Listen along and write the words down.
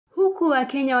Huku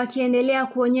Wakenya wakiendelea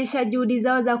kuonyesha juhudi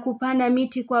zao za kupanda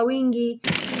miti kwa wingi,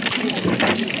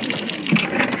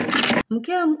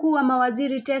 Mkewe mkuu wa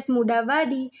mawaziri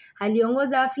Mudavadi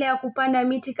aliongoza hafla ya kupanda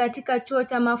miti katika chuo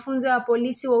cha mafunzo ya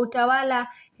polisi wa utawala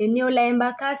eneo la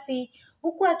Embakasi,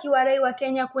 huku akiwarai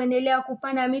Wakenya kuendelea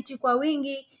kupanda miti kwa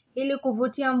wingi ili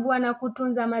kuvutia mvua na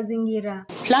kutunza mazingira.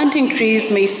 Planting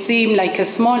trees may seem like a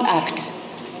small act,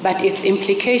 but its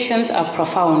implications are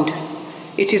profound.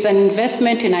 It is an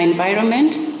investment in our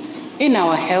environment, in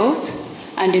our health,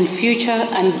 and in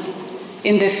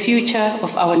the future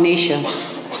of our nation.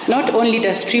 Not only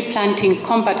does tree planting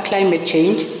combat climate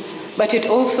change, but it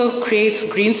also creates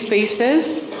green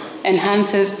spaces,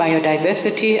 enhances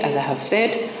biodiversity, as I have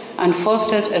said, and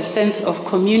fosters a sense of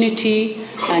community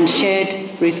and shared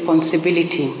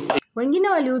responsibility. Wengine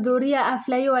walihudhuria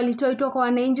hafla hiyo walitoa wito kwa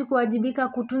wananchi kuwajibika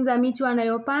kutunza miti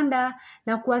wanayopanda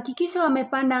na kuhakikisha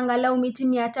wamepanda angalau miti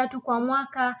 300 kwa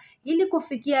mwaka ili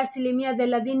kufikia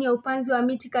 30% ya upanzi wa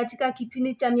miti katika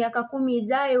kipindi cha miaka 10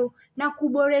 ijayo na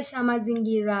kuboresha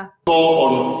mazingira.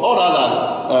 On all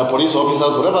other police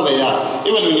officers, wherever they are,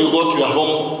 even when you go to your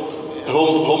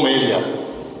home area,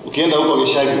 ukienda huko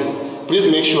Geshagi, please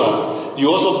make sure you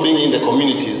also bring in the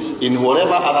communities in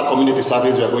whatever other community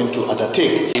service we are going to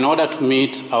undertake. In order to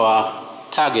meet our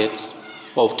target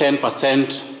of 10%,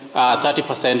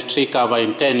 30% tree cover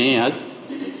in 10 years,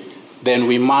 then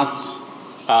we must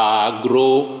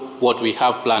grow what we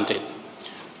have planted.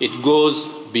 It goes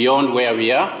beyond where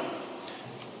we are.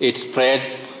 It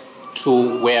spreads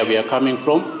to where we are coming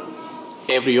from.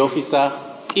 Every officer,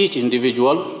 each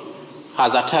individual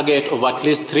has a target of at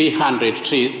least 300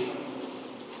 trees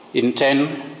in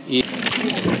 10 years.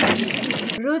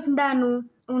 Ruth Ndanu,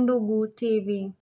 Undugu TV.